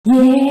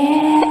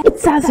Yeah,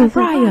 it's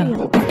Azariah.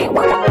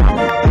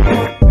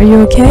 Are you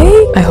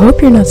okay? I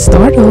hope you're not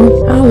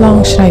startled. How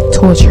long should I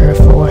torture her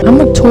for? I'm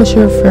gonna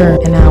torture her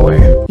for an hour.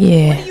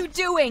 Yeah. What are you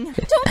doing?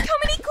 Don't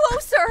come any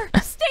closer!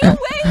 Stay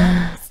away!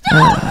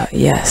 Stop!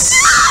 Yes.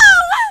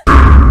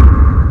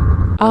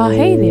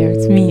 Hey there,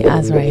 it's me,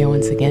 Azariah,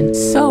 once again.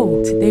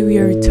 So, today we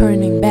are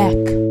returning back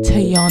to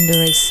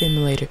Yandere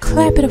Simulator.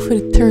 Clap it up for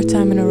the third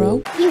time in a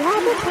row. You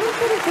haven't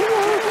taken it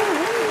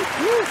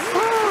you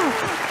suck!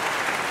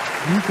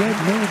 You get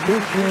no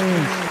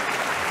difference!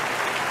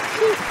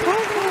 She's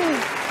pregnant!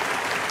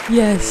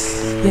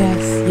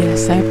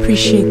 Yes, I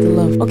appreciate the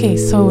love. Okay,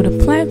 so the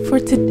plan for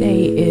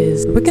today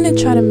is we're gonna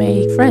try to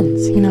make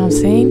friends, you know what I'm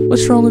saying?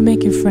 What's wrong with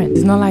making friends?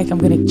 It's not like I'm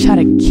gonna try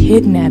to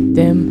kidnap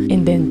them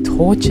and then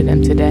torture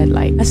them to death.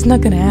 Like, that's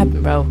not gonna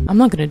happen, bro. I'm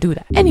not gonna do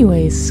that.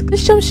 Anyways,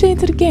 let's jump straight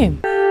into the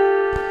game.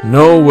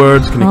 No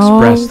words can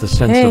express the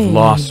sense of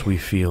loss we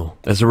feel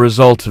as a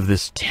result of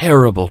this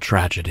terrible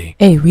tragedy.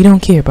 Hey, we don't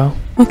care, bro.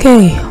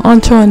 Okay, on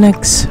to our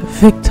next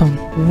victim.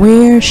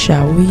 Where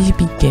shall we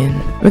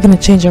begin? We're gonna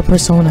change our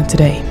persona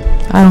today.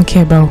 I don't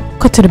care, bro.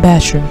 Cut to the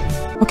bathroom.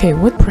 Okay,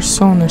 what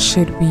persona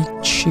should we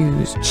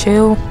choose?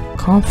 Chill?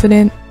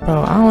 Confident?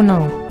 Bro, I don't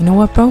know. You know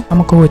what, bro? I'm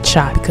gonna go with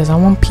shy because I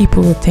want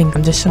people to think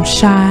I'm just some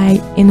shy,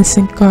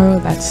 innocent girl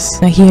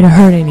that's not here to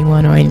hurt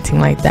anyone or anything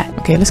like that.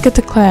 Okay, let's get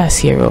to class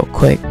here real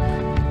quick.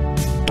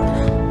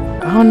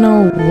 I don't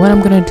know what I'm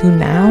gonna do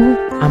now.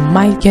 I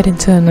might get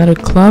into another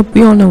club.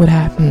 We all know what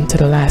happened to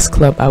the last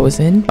club I was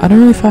in. I don't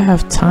know if I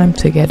have time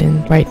to get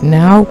in right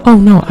now. Oh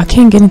no, I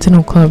can't get into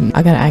no club.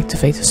 I gotta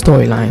activate the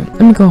storyline.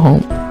 Let me go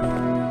home.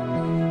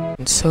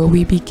 And so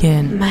we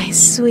begin. My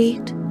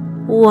sweet,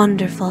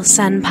 wonderful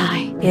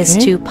senpai is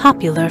too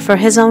popular for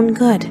his own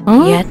good.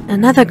 Huh? Yet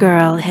another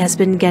girl has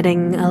been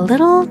getting a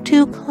little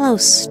too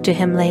close to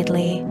him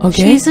lately.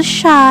 Okay. She's a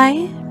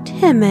shy,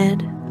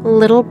 timid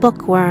little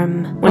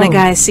bookworm. When a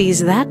guy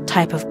sees that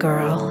type of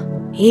girl,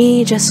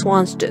 he just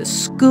wants to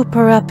scoop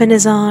her up in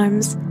his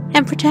arms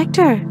and protect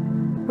her,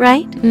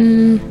 right?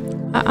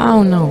 I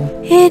don't know.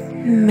 It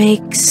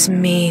makes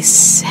me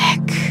sick.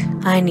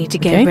 I need to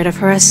get rid of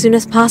her as soon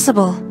as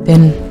possible.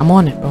 Then I'm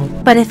on it, bro.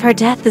 But if her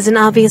death is an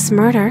obvious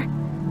murder,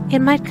 it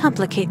might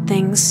complicate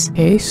things.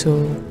 Okay,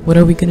 so what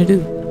are we gonna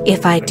do?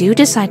 If I do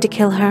decide to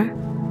kill her,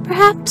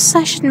 perhaps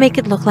I should make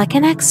it look like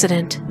an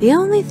accident. The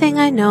only thing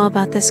I know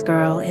about this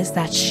girl is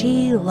that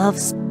she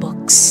loves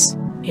books.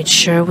 It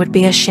sure would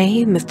be a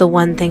shame if the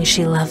one thing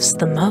she loves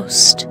the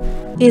most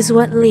is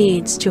what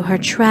leads to her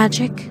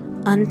tragic,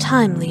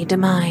 untimely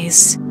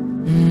demise.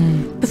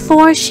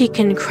 Before she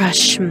can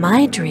crush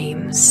my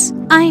dreams,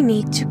 I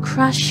need to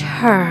crush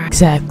her.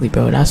 Exactly,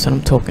 bro. That's what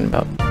I'm talking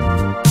about.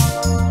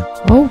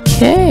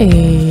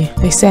 Okay.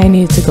 They say I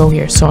needed to go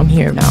here, so I'm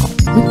here now.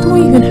 What do I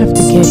even have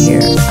to get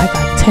here? I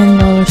got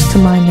 $10 to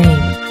my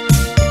name.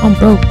 I'm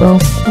broke, bro.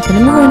 Okay,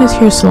 let me go in this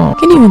here salon. I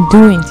can't even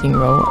do anything,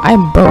 bro.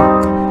 I'm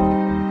broke.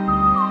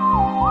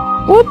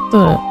 What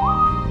the?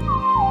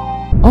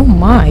 Oh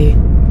my.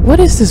 What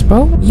is this,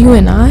 bro? You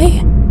and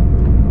I?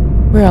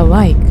 We're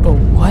alike. But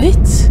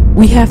what?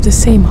 We have the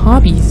same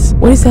hobbies.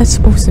 What is that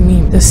supposed to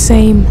mean? The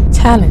same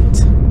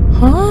talent.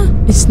 Huh?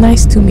 It's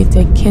nice to meet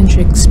a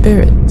kindred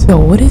spirit. So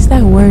what does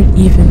that word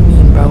even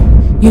mean, bro?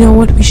 You know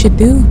what we should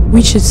do?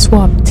 We should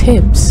swap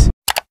tips.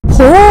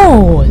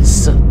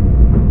 Pause!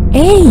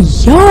 Hey,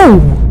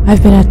 yo!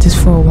 I've been at this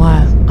for a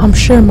while. I'm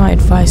sure my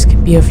advice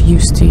could be of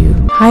use to you.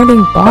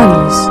 Hiding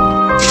bodies.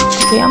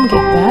 Okay, I'm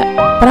gonna get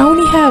that. But I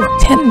only have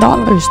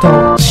 $10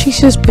 though. She's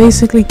just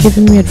basically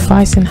giving me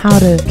advice on how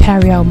to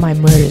carry out my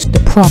murders the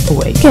proper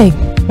way. Okay,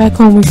 back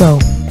home we go.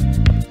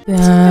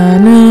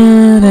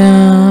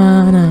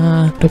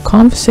 The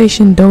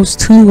conversation those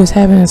two was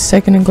having a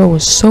second ago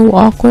was so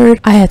awkward,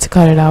 I had to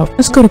cut it out.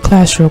 Let's go to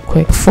class real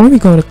quick. Before we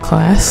go to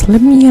class,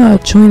 let me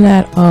join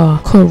that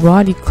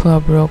karate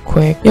club real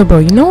quick. Yo, bro,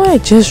 you know what I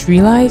just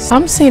realized?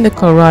 I'm saying the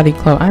karate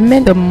club. I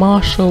meant the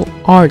martial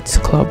arts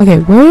club. Okay,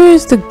 where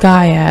is the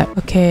guy at?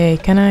 Okay,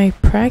 can I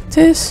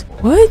practice?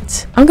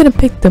 What? I'm gonna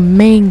pick the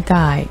main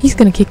guy. He's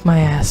gonna kick my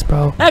ass,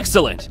 bro.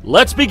 Excellent!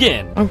 Let's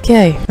begin!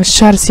 Okay, let's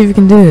try to see if we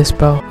can do this,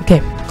 bro.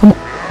 Okay, come on.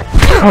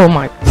 Oh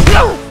my.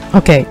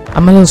 Okay,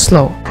 I'm a little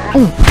slow.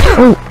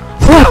 Oh,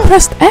 I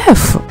pressed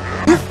F.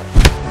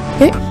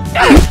 Okay.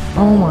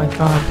 Oh my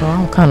god, bro.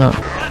 I'm kinda.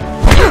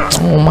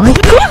 Oh my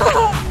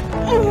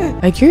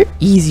god. Like, you're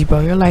easy, bro.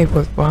 You're light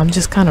work, bro. I'm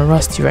just kinda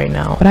rusty right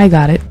now. But I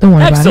got it. Don't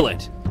worry about it.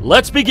 Excellent!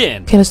 Let's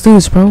begin! Okay, let's do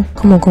this, bro.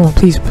 Come on.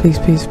 Please.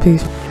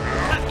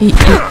 Eat.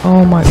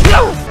 Oh my.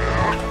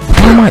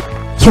 Oh my.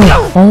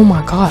 Yo. Oh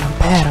my god, I'm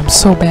bad. I'm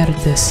so bad at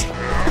this.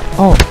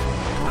 Oh.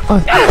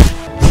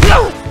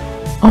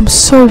 I'm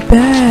so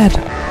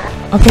bad.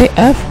 Okay,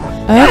 F.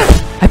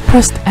 I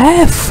pressed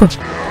F.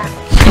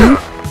 Q.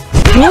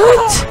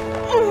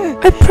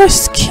 What? I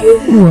pressed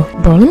Q.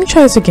 Bro, let me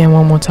try this again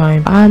one more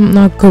time. I'm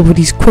not good with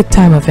these quick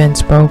time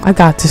events, bro. I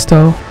got this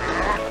though.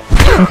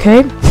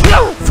 Okay.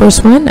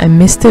 First one, I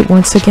missed it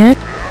once again.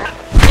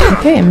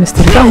 Okay, I missed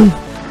it again.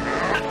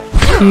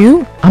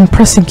 Q. I'm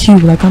pressing Q,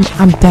 like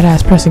I'm dead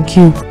ass pressing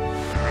Q.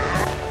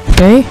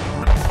 Okay.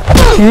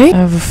 Okay,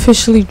 I've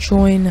officially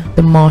joined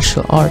the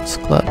martial arts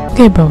club.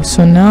 Okay, bro,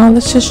 so now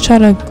let's just try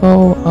to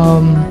go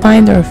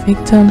find our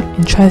victim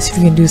and try to see if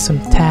we can do some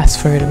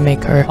tasks for her to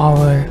make her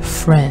our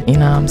friend. You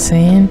know what I'm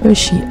saying? Where's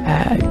she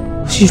at?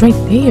 She's right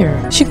there.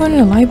 Is she going to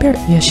the library?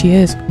 Yeah, she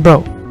is.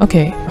 Bro,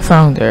 okay, I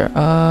found her.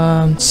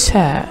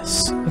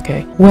 Tasks.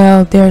 Okay,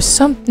 well, there's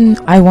something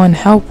I want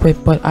help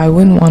with, but I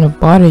wouldn't want to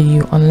bother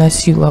you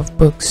unless you love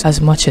books as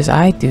much as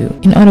I do.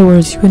 In other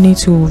words, you would need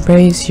to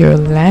raise your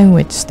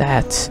language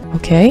stats.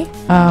 Okay,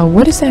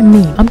 what does that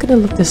mean? I'm gonna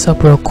look this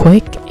up real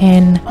quick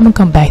and I'm gonna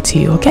come back to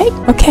you. Okay,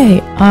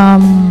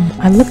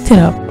 I looked it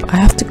up. I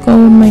have to go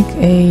make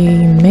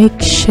a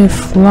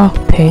makeshift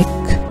lockpick,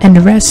 and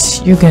the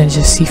rest you're gonna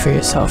just see for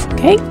yourself.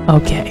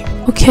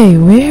 Okay,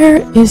 where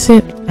is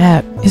it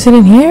at? Is it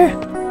in here?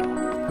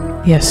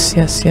 Yes.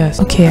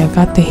 Okay, I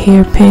got the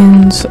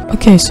hairpins.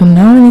 Okay, so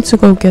now I need to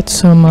go get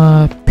some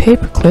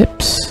paper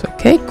clips.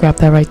 Okay, grab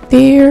that right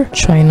there.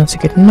 Try not to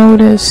get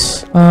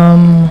noticed.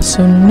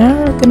 So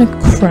now we're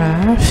gonna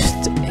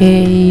craft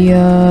a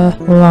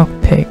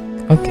lockpick.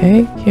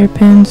 Okay,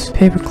 hairpins,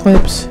 paper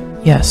clips.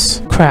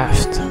 Yes,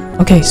 craft.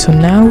 Okay, so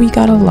now we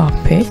got a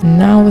lockpick.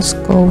 Now let's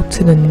go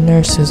to the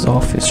nurse's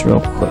office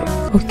real quick.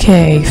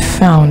 Okay,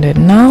 found it.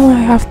 Now I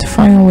have to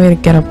find a way to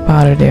get up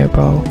out of there,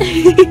 bro.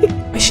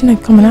 Why is she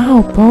not coming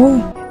out,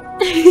 bro?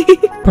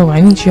 Bro, I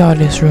need you out of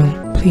this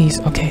room, please.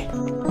 Okay,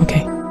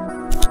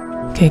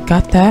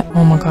 got that.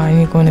 Oh my god, I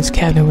need to go in this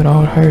cabinet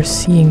without her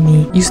seeing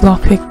me. Use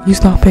lockpick.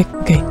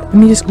 Okay, let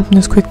me just open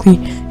this quickly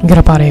and get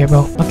up out of here,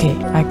 bro. Okay,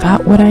 I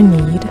got what I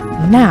need.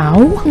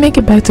 Now, make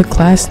it back to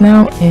class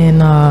now, and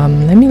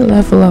let me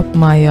level up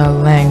my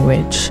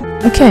language.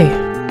 Okay,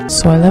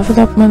 so I leveled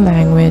up my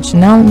language.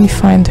 Now let me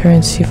find her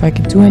and see if I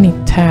can do any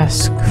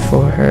task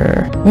for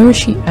her. Where is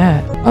she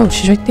at? Oh,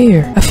 she's right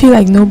there. I feel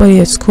like nobody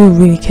at school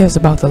really cares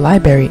about the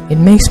library. It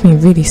makes me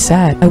really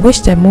sad. I wish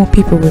that more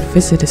people would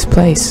visit this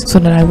place so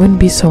that I wouldn't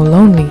be so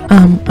lonely.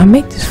 I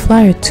made this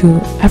flyer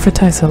to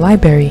advertise the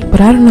library,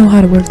 but I don't know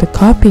how to work the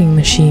copying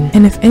machine.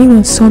 And if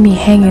anyone saw me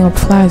hanging up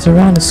flyers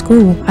around the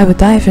school, I would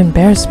die of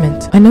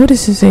embarrassment. I know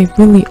this is a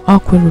really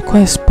awkward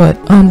request, but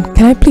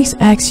can I please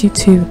ask you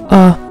to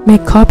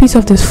make copies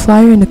of this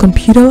flyer in the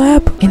computer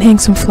lab and hang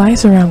some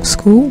flyers around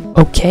school?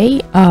 Okay,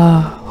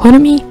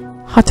 Honami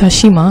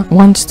Hodoshima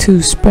wants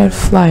to spread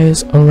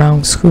flyers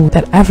around school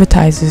that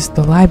advertises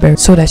the library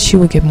so that she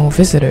will get more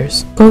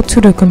visitors. Go to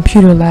the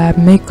computer lab,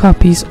 make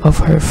copies of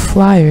her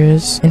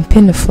flyers, and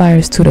pin the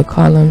flyers to the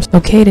columns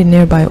located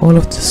nearby all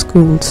of the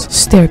school's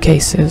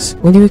staircases.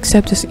 Will you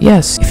accept this?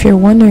 Yes. If you're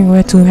wondering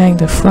where to hang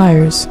the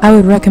flyers, I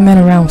would recommend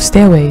around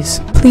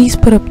stairways. Please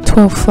put up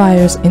 12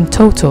 flyers in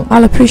total.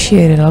 I'll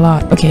appreciate it a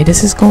lot. Okay,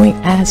 this is going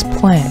as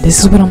planned.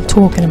 This is what I'm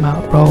talking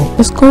about, bro.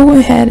 Let's go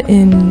ahead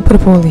and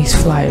put up all these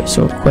flyers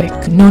real quick.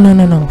 No.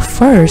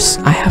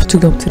 First, I have to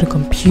go to the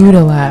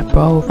computer lab,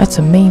 bro. That's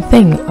the main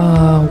thing.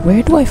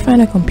 Where do I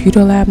find a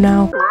computer lab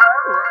now?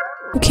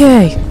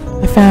 Okay,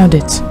 I found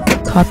it.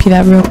 Copy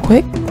that real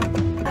quick.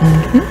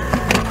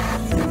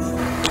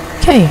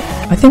 Okay,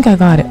 I think I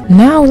got it.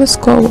 Now let's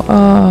go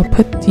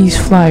put these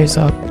flyers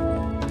up.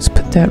 Let's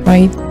put that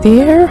right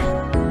there.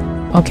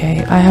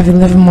 Okay, I have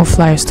 11 more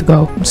flyers to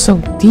go. So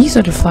these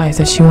are the flyers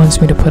that she wants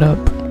me to put up.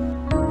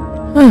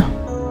 Huh.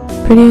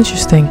 Pretty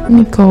interesting. Let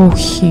me go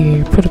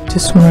here. Put up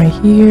this one right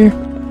here.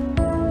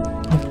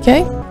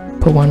 Okay.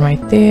 Put one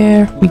right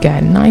there. We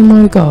got 9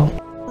 more to go.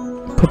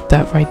 Put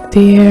that right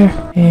there.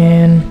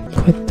 And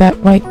put that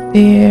right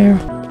there.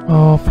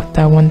 Oh, put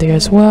that one there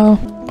as well.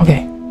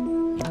 Okay.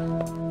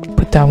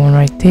 Put that one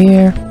right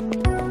there.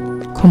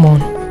 Come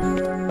on.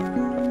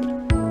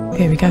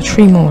 Okay, we got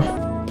 3 more.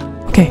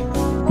 Okay.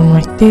 One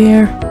right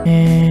there.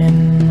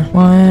 And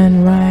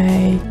one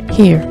right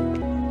here.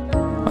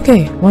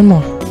 Okay, one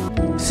more.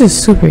 This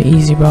is super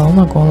easy, bro. I'm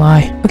not gonna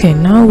lie. Okay,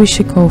 now we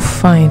should go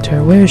find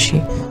her. Where is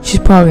she? She's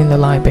probably in the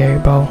library,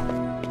 bro.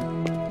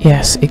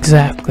 Yes,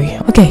 exactly.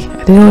 Okay,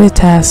 I did all the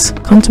tasks.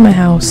 Come to my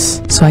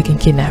house so I can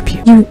kidnap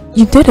you.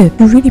 You did it.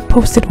 You really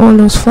posted all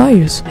those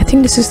flyers. I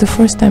think this is the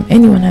first time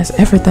anyone has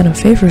ever done a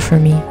favor for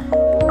me.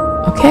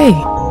 Okay,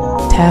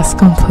 task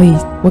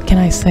complete. What can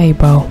I say,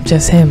 bro?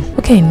 Just him.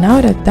 Okay,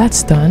 now that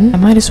that's done, I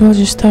might as well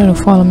just start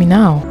to follow me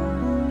now.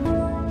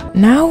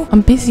 Now?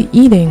 I'm busy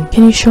eating.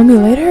 Can you show me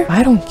later?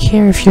 I don't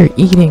care if you're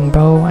eating,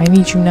 bro. I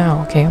need you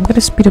now, okay? I'm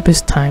gonna speed up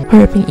his time.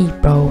 Hurry up and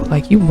eat, bro.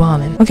 Like, you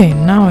wildin'. Okay,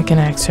 now I can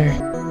ask her.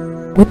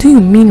 What do you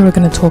mean we're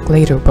gonna talk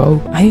later,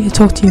 bro? I need to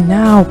talk to you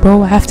now,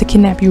 bro. I have to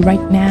kidnap you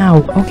right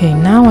now. Okay,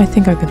 now I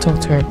think I can talk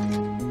to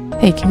her.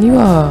 Hey, can you,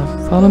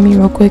 follow me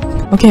real quick?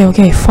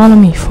 Okay, follow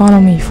me.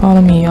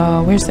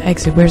 Where's the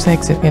exit?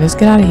 Okay, let's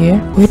get out of here.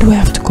 Where do I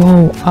have to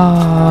go?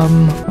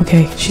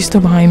 Okay, she's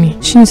still behind me.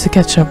 She needs to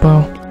catch up,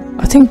 bro.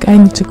 I think I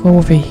need to go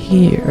over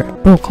here.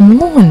 Bro,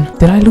 come on.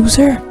 Did I lose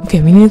her?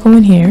 Okay, we need to go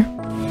in here.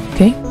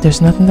 Okay,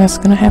 there's nothing that's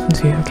gonna happen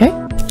to you, okay?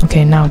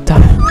 Okay, now die.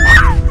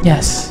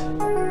 Yes.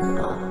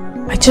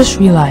 I just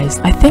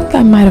realized, I think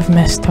I might have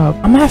messed up.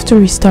 I'm gonna have to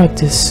restart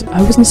this.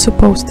 I wasn't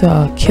supposed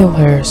to kill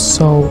her,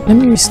 so let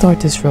me restart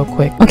this real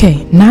quick.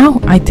 Okay,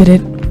 now I did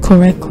it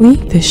correctly,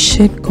 this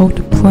should go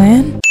to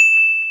plan.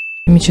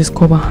 Let me just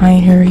go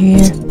behind her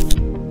here.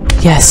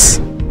 Yes.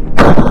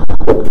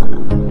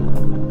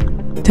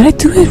 Did I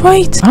do it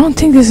right? I don't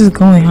think this is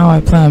going how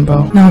I planned,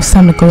 bro. Now it's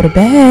time to go to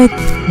bed.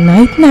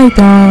 Night, night,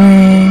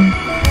 darling.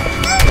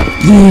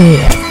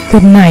 Yeah.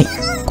 Good night.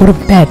 Go to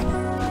bed.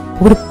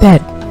 Go to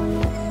bed.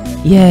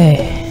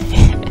 Yeah.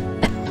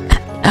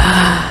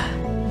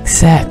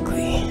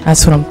 Exactly.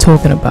 That's what I'm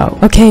talking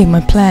about. Okay, my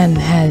plan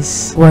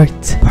has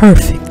worked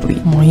perfectly.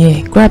 Come on,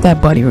 yeah. Grab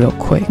that buddy real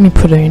quick. Let me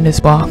put her in this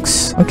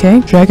box. Okay,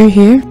 drag her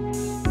here.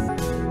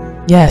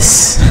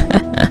 Yes.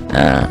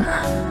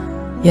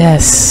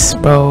 Yes,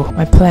 bro.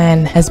 My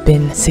plan has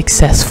been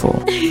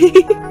successful.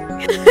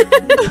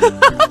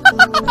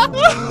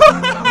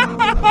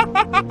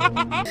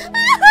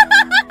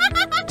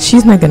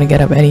 She's not gonna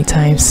get up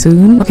anytime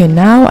soon. Okay,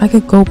 now I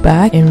could go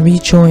back and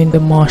rejoin the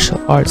martial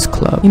arts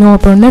club. You know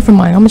what, bro? Never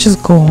mind. I'm gonna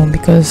just go home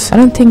because I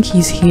don't think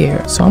he's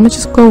here. So I'm gonna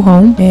just go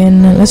home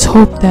and let's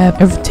hope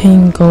that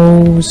everything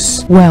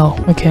goes well.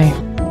 Okay.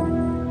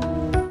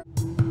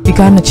 We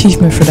got an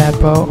achievement for that,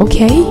 bro.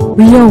 Okay.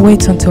 Rio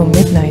waits until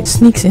midnight,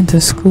 sneaks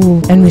into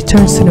school, and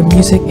returns to the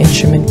music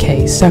instrument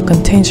case that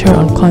contains her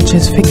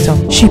unconscious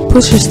victim. She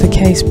pushes the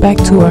case back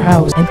to her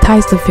house and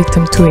ties the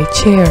victim to a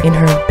chair in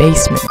her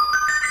basement.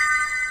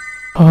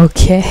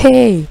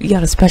 Okay, we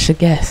got a special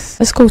guest.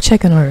 Let's go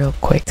check on her real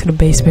quick. To the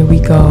basement we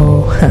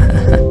go.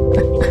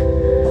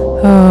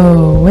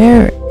 Oh,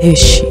 where is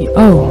she?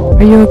 Oh,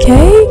 are you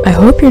okay? I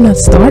hope you're not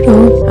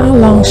startled. How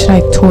long should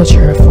I torture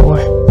her for?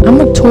 I'm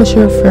gonna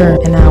torture her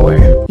for an hour.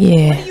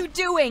 Yeah. What are you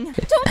doing?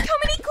 Don't come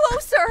any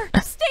closer!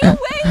 Stay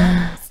away!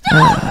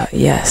 Stop!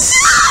 Yes.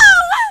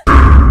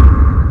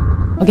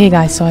 Okay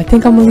guys, so I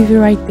think I'm gonna leave it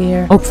right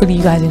there. Hopefully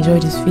you guys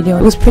enjoyed this video.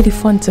 It was pretty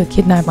fun to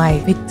kidnap my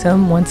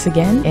victim once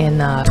again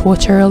and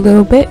torture her a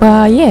little bit.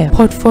 But yeah,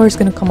 part 4 is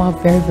gonna come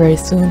out very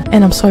soon.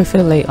 And I'm sorry for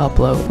the late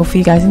upload. Hopefully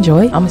you guys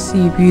enjoy. I'm gonna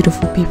see you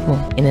beautiful people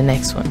in the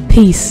next one.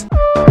 Peace.